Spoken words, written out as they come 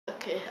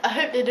Okay, I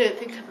hope they don't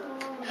think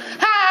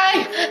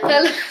Hi!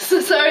 So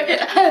sorry.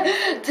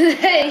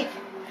 Today,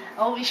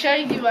 I'll be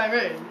showing you my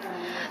room.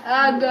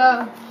 And,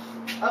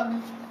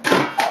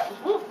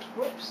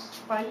 whoops,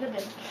 find the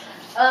bin.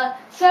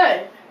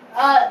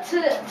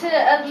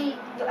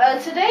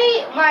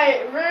 Today my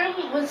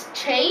room was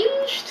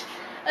changed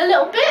a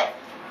little bit.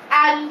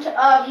 And,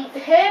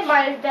 here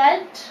my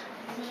bed,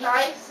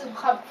 nice and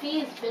comfy,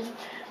 has been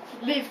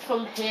moved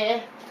from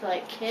here to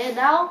like here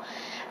now.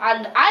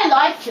 And I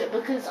like it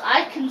because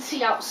I can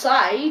see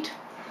outside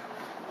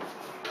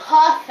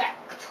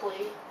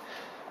perfectly,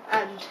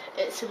 and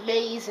it's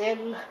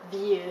amazing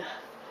view.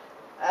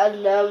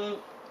 And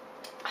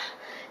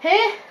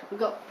here we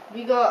got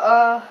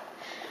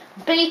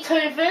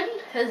Beethoven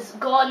has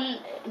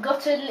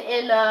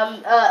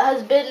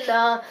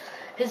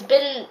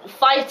been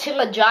fighting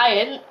a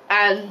giant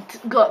and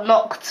got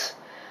knocked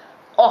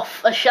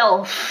off a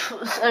shelf,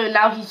 so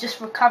now he's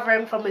just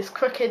recovering from his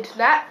crooked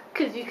neck,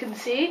 as you can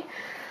see.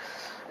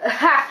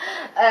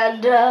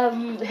 And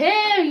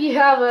here you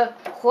have a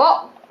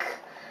clock,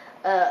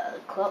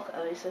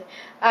 obviously,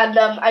 and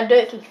I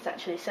don't think it's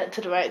actually set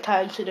to the right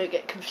time, so don't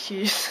get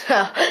confused.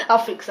 I'll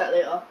fix that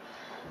later.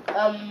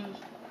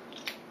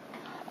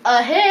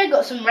 Here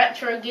got some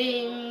retro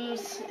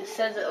games. It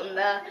says it on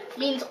there. It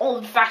means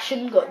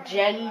old-fashioned. Got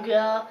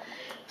Jenga,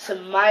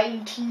 some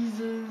mind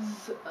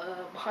teasers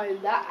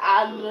behind that,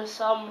 and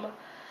some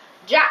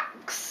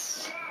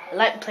jacks. I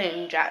like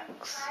playing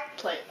jacks.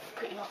 Play it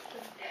pretty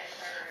often.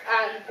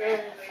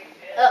 And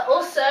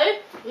also,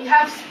 we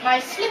have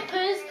my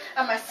slippers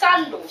and my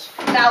sandals.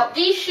 Now,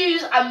 these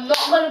shoes I'm not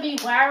going to be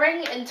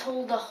wearing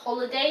until the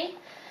holiday,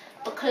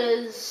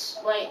 because,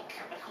 like,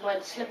 I can wear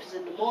the slippers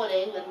in the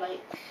morning and,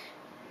 like,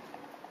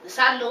 the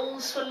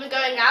sandals when we're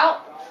going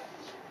out.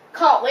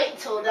 Can't wait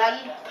till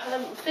then. I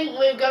think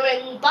we're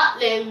going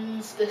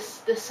Butlins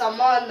this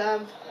summer, and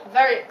I'm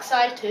very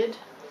excited.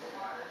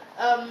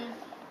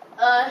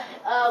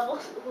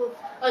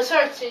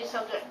 Sorry to change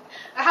subject.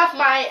 I have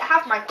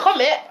my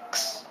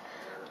comics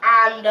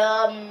and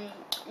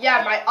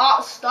yeah, my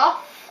art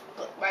stuff.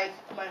 Got my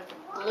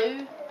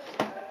glue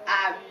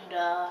and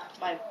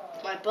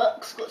my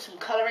books. Got some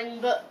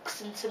colouring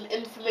books and some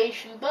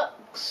information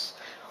books,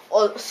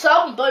 or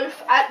some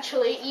both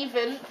actually.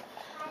 Even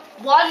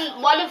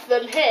one of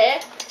them here,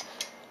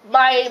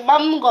 my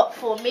mum got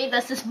for me.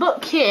 There's this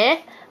book here.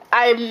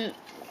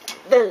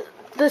 There's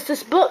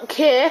this book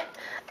here.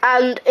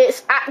 And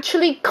it's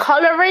actually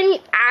colouring,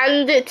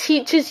 and it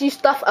teaches you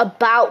stuff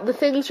about the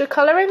things you're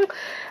colouring.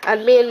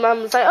 And me and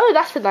Mum was like, oh,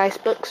 that's a nice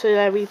book,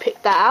 so we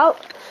picked that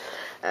out.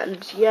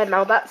 And yeah,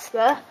 now that's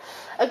there.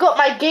 I got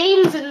my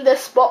games in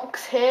this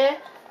box here,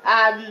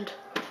 and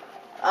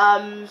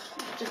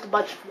just a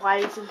bunch of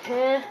wires in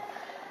here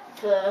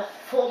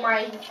for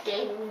my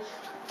game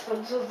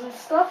consoles and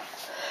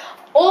stuff.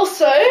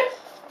 Also,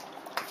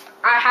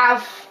 I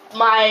have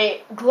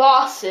my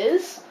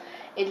glasses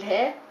in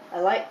here. I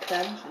like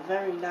them, they're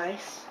very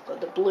nice. Got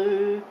the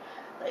blue,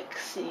 like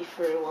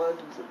see-through ones,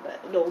 and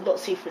no, not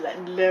see-through, like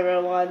mirror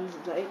ones.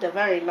 Like, they're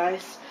very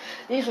nice.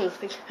 These ones I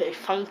think are pretty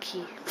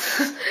funky.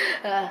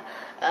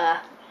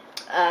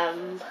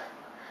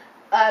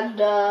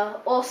 And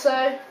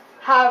also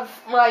have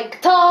my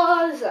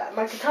guitar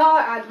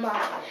and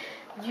my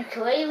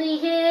ukulele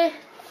here.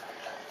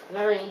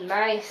 Very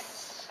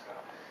nice.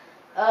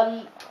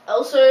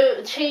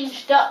 Also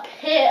changed up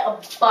here a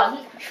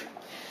bunch.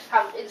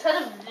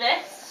 Instead of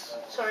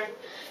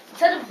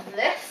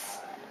this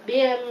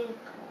being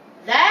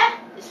there,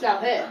 it's now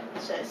here,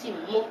 so it's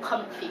even more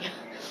comfy.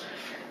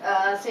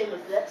 Same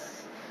with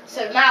this.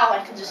 So now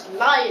I can just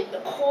lie in the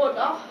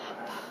corner,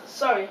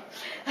 sorry,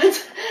 and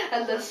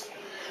just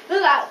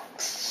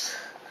relax.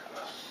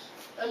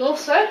 And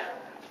also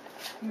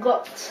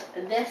got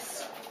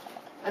this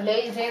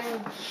amazing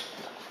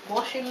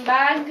washing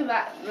bag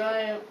that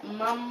my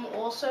mum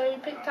also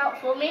picked out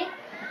for me.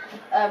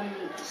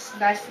 It's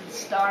nice and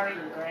starry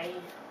and grey.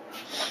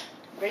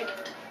 Great.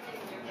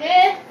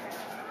 Here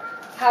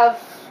have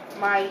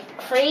my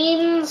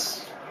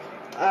creams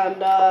and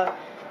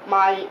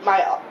my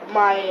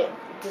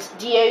this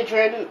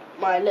deodorant,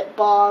 my lip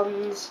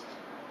balms,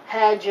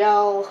 hair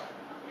gel,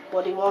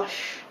 body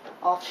wash,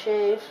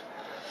 aftershave,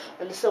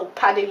 and this little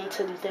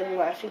Paddington thing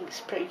where I think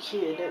it's pretty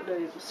cute. I don't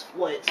know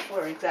what it's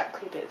for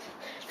exactly, but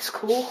it's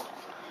cool.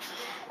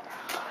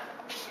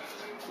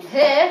 And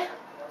here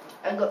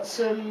I got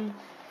some.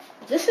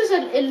 This is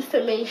an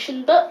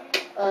information book.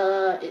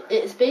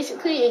 It's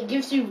basically, it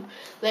gives you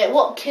like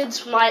what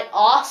kids might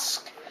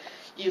ask.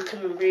 You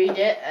can read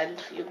it and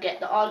you'll get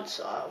the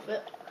answer out of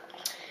it.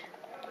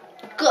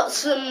 Got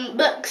some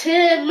books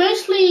here.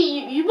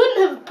 Mostly you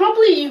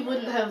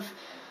wouldn't have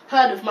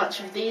heard of much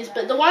of these,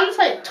 but the ones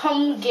like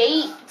Tom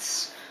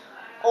Gates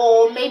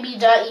or maybe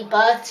Dirty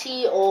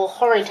Bertie or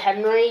Horrid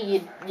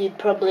Henry, you'd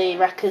probably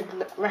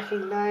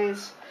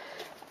recognize.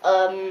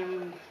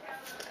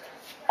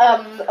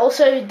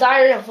 Also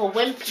Diary of a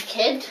Wimpy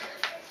Kid,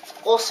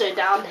 also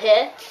down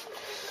here.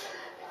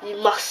 You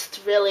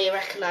must really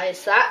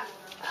recognise that.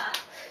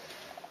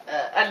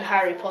 And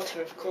Harry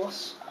Potter, of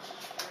course.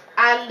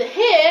 And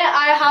here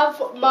I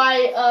have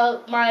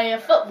my my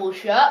football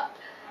shirt.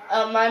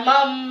 My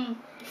mum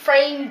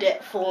framed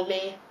it for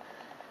me,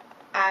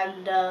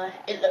 and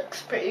it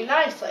looks pretty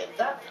nice like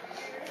that.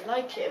 I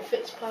like it. It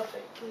fits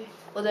perfectly.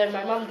 Although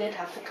my mum did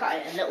have to cut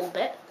it a little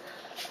bit.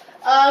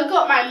 I've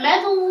got my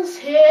medals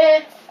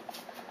here,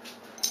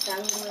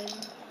 dangling,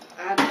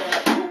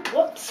 and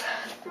whoops,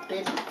 the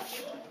bin.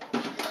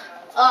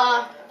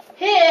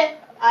 Here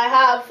I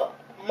have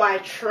my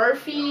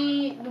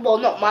trophy. Well,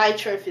 not my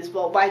trophies,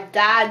 but my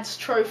dad's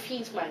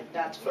trophies, my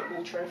dad's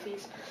football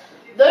trophies.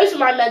 Those are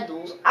my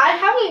medals. I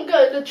haven't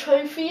got the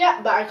trophy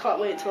yet, but I can't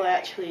wait till I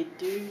actually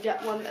do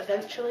get one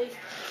eventually.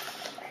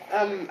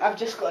 I've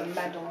just got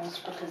medals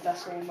because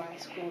that's all my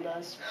school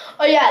does.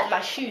 Oh yeah, and my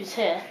shoes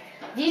here.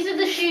 These are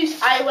the shoes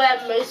I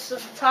wear most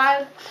of the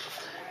time.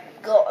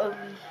 Got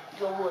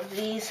all of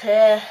these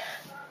here.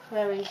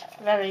 Very,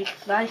 very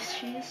nice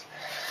shoes.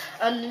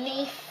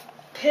 Underneath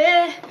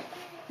here,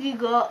 you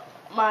got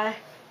my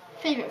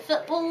favourite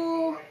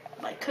football,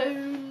 my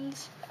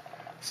cones,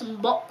 some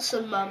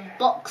boxes,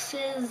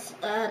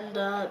 and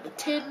the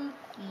tin,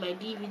 and my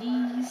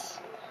DVDs.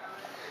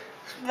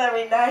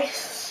 Very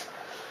nice.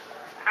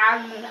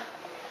 And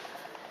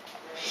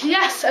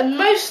yes, and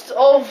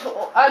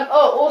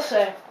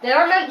also, did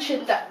I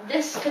mention that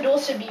this could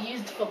also be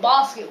used for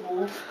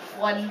basketball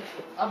when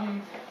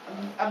I'm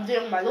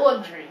doing my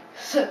laundry?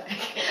 So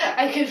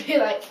I could be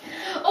like,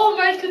 oh,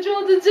 Michael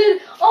Jordan's in,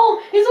 oh,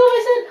 he's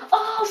always in,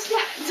 oh,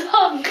 slam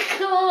dunk,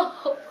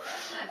 oh.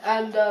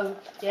 And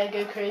yeah,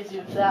 go crazy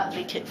with that,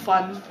 make it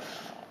fun.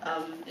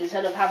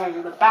 Instead of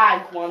having the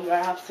bag one where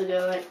I have to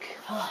go like,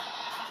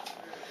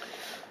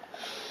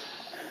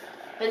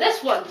 but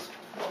this one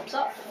pops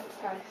up.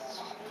 Nice.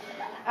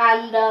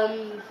 And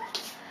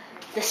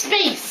the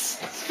space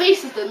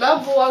is the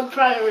 #1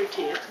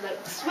 priority. It's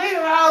like swing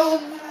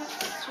around,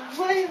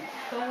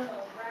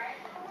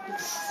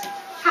 it's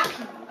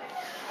happy.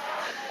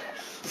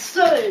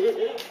 So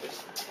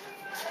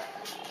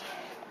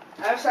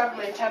I also have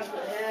my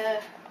tablet here.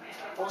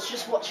 I was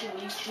just watching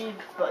YouTube,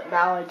 but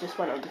now I just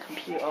went on the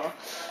computer.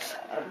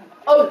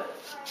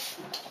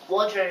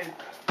 Wardrobe.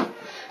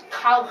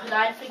 How could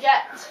I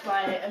forget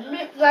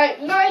my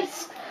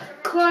nice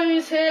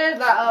clothes here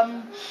that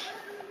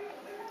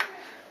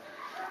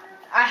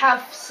I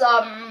have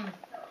some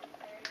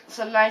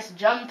nice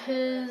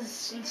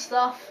jumpers and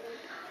stuff.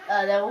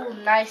 They're all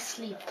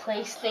nicely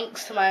placed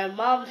thanks to my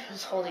mum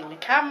who's holding the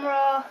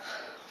camera,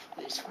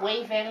 who's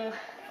waving,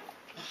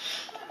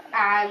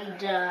 and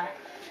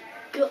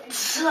got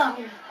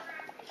some.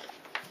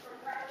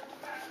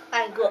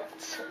 I got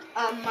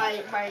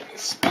my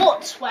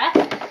sportswear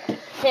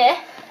here.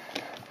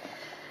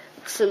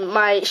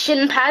 My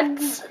shin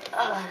pads.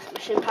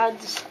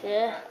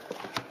 Here.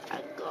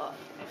 I got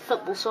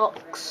football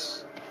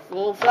socks,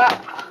 all of that.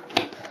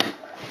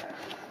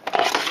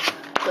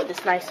 Got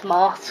this nice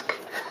mask.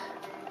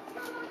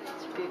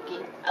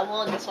 Spooky. I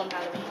wore this on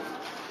Halloween.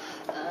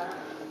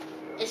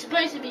 It's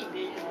supposed to be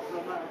beautiful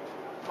from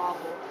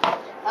Marvel.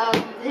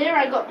 Here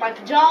I got my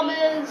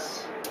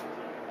pajamas.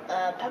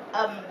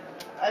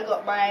 I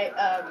got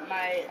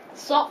my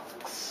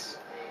socks,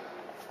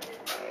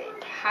 my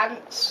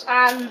pants,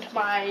 and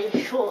my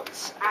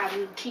shorts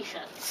and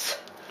t-shirts.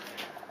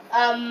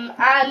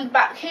 And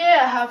back here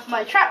I have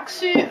my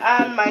tracksuit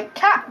and my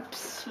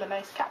caps, my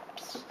nice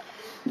caps.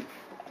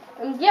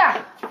 And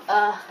yeah,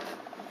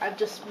 I've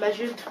just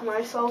measured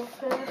myself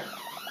here.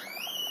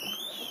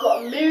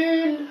 Got a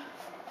moon,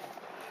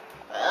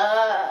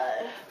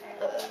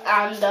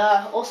 and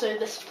also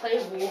this play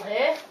wall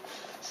here.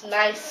 It's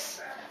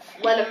nice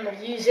when I'm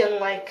using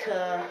like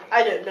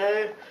I don't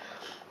know,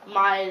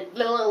 I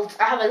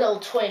have a little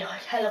toy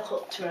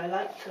helicopter. I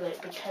like to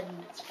like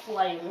pretend it's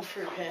flying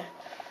through here.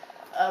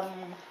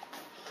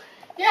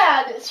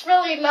 Yeah, and it's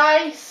really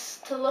nice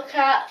to look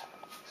at,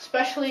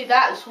 especially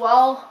that as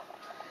well.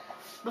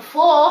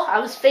 Before I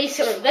was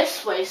facing it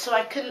this way, so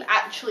I couldn't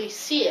actually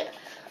see it.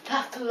 I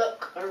have to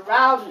look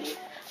around me.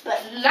 But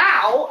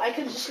now I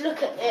can just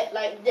look at it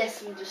like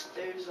this and just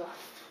doze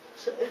off.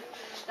 So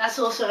that's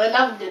also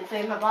another good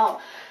thing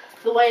about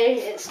the way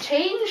it's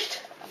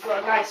changed. I've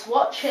got a nice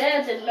watch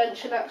here, didn't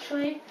mention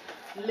actually.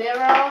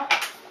 Mirror,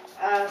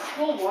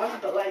 small one,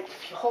 but like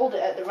if you hold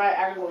it at the right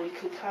angle, you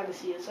can kind of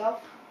see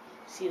yourself.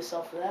 See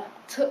yourself there.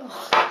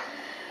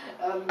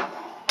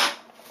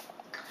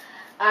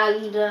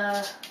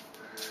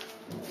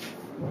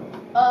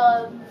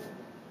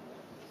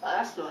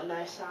 That's not a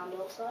nice sound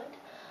outside.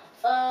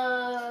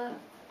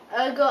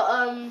 I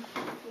got a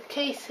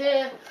case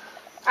here,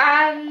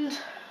 and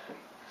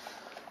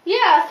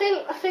yeah,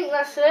 I think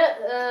that's it.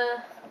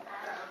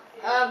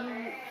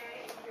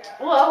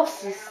 What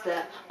else is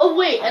there? Oh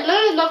wait,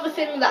 another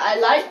thing that I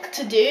like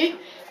to do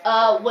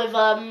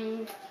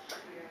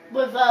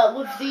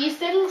with these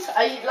things,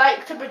 I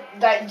like to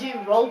do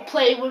role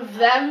play with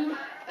them,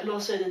 and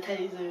also the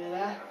teddies over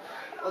there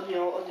on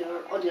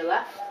your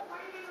left.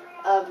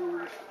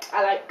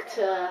 I like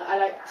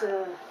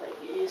to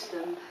like use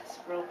them as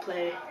role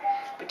play,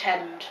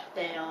 pretend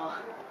they are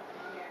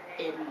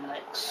in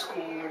like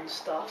school and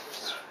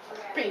stuff. It's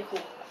Pretty cool.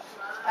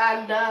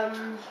 And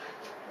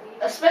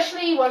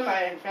especially when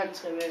my friends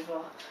come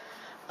over,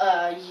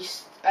 I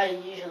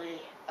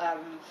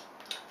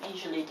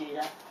usually do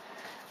that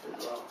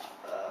as well.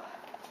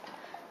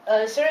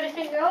 Is there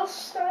anything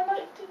else that I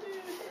like to do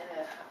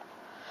here?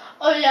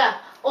 Oh yeah.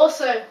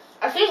 Also,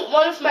 I think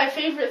one of my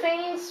favorite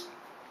things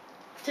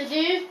to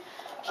do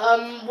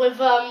with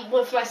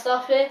my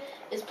stuff here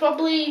is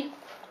probably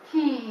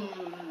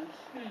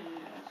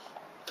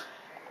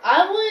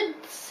I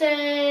would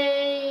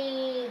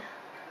say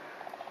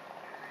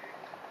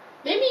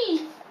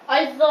maybe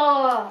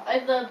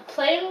either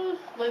playing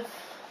with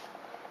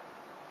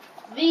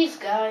these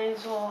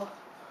guys or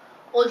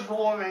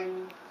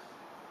drawing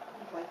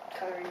with my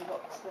coloring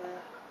box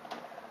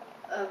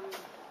there.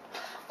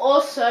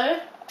 Also,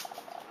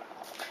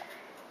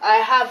 I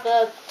have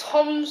a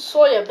Tom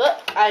Sawyer book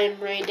I am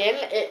reading.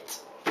 It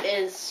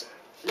is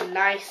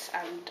nice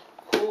and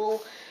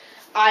cool.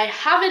 I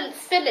haven't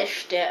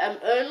finished it. I'm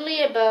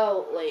only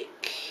about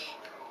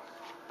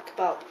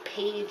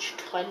page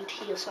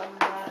 20 or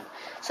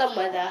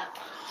somewhere there.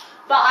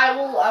 But I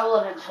will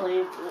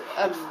eventually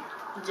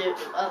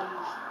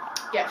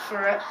get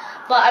through it.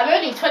 But I'm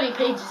only 20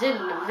 pages in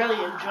and I'm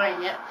really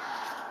enjoying it.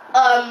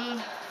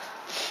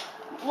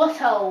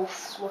 What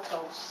else?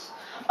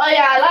 Oh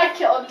yeah, I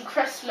like it on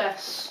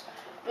Christmas.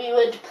 We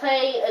would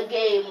play a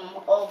game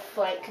of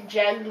like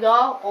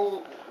Jenga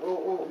or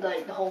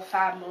like the whole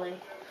family.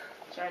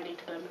 Sorry, I need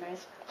to burn my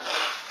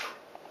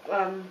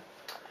nose.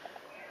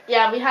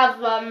 Yeah, we have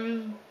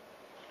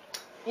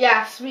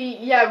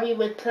we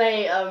would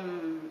play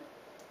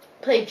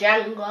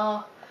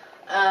Jenga.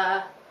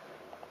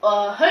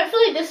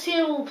 Hopefully this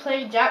year we'll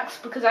play Jacks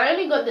because I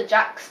only got the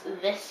Jacks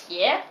this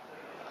year.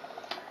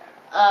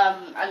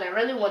 And I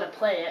really want to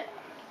play it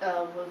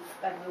with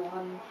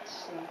everyone.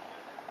 So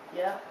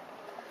yeah.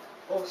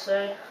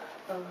 Also,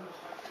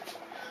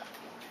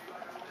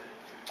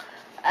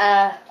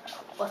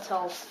 what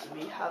else do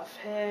we have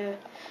here?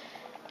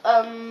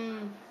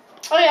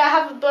 Oh yeah, I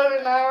have a bow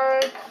and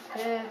arrow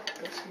here.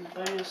 Got some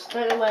bows.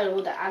 Don't know where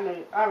all the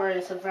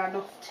arrows have ran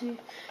off to.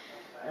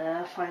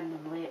 I'll find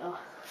them later.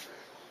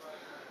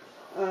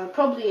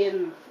 Probably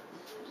in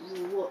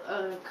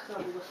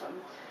cupboard or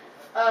something.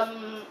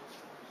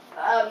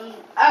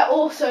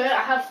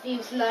 I have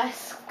these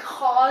nice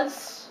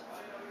cars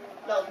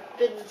that have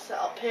been set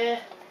up here.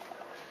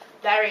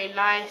 Very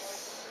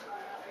nice.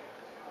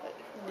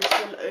 This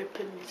one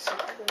opens,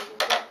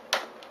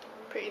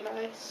 pretty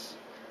nice.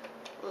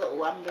 A little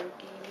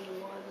Lamborghini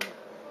one.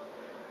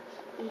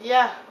 And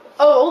yeah.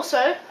 Oh,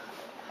 also,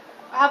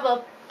 I have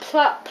a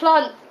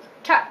plant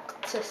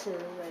cactus,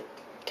 like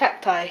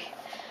cacti.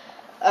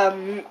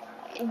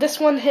 This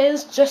one here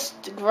is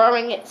just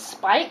growing its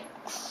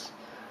spikes.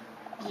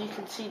 As you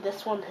can see,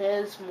 this one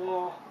here is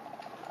more.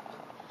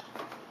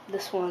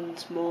 This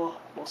one's more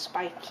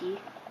spiky.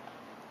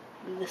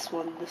 And this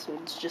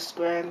one's just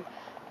growing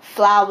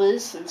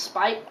flowers and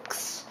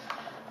spikes.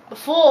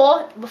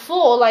 Before,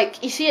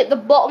 like you see at the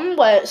bottom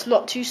where it's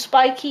not too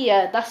spiky.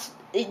 Yeah, that's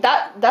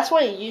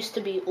what it used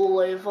to be all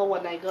over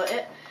when I got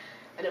it,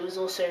 and it was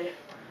also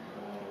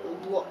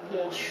a lot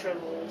more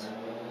shriveled.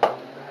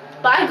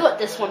 But I got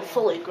this one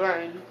fully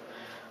grown.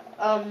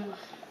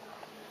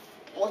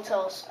 What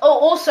else? Oh,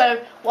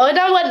 also, when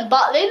I went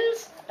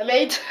Butlins,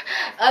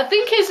 I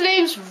think his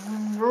name's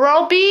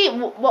Robbie.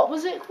 What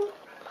was it called?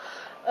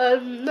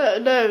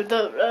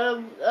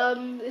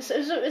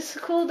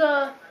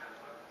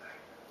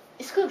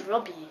 It's called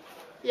Robbie.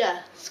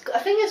 Yeah, I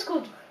think it's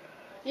called.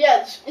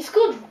 Yeah, it's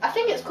called. I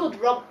think it's called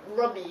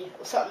Robbie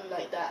or something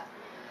like that.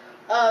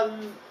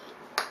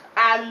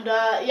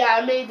 Yeah,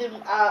 I made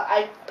him.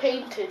 I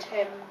painted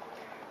him.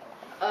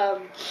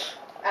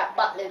 At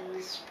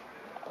Butlins.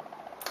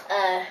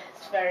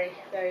 It's very,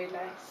 very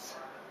nice.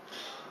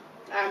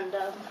 And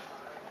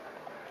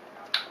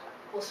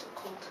what's it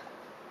called?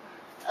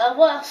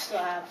 What else do I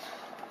have?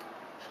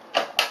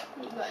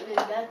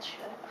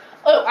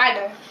 Oh, I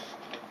know.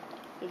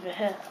 Over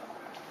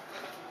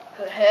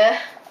here.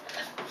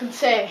 You can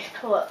say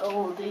what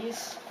all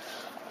these.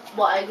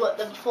 What I got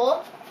them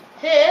for.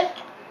 Here,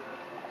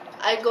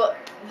 I got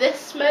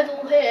this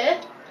medal here.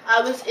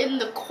 I was in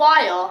the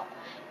choir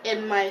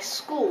in my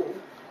school,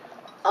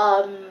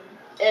 I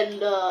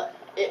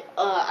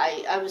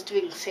was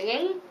doing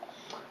singing,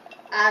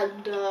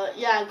 and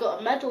yeah, I got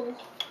a medal,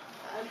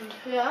 and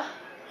yeah,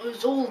 it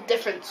was all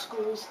different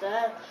schools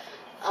there.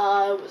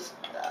 It was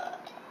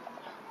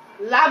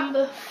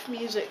Lambeth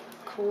Music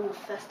Hall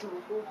Festival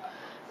Hall,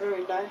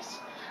 very nice.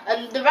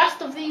 And the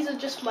rest of these are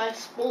just my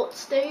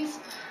sports days.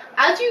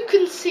 As you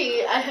can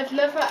see, I have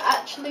never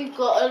actually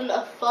gotten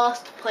a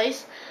first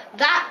place.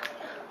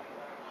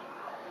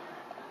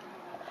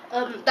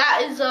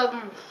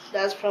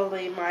 That's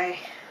probably my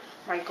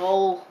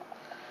goal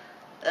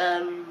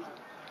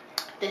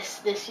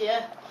this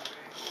year,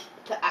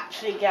 to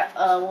actually get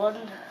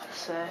one.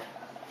 So,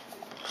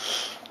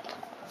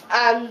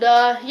 and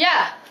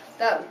yeah,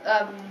 that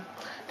I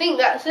think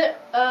that's it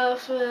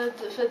for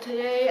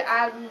today,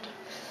 and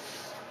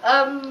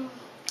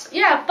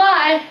yeah,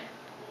 bye.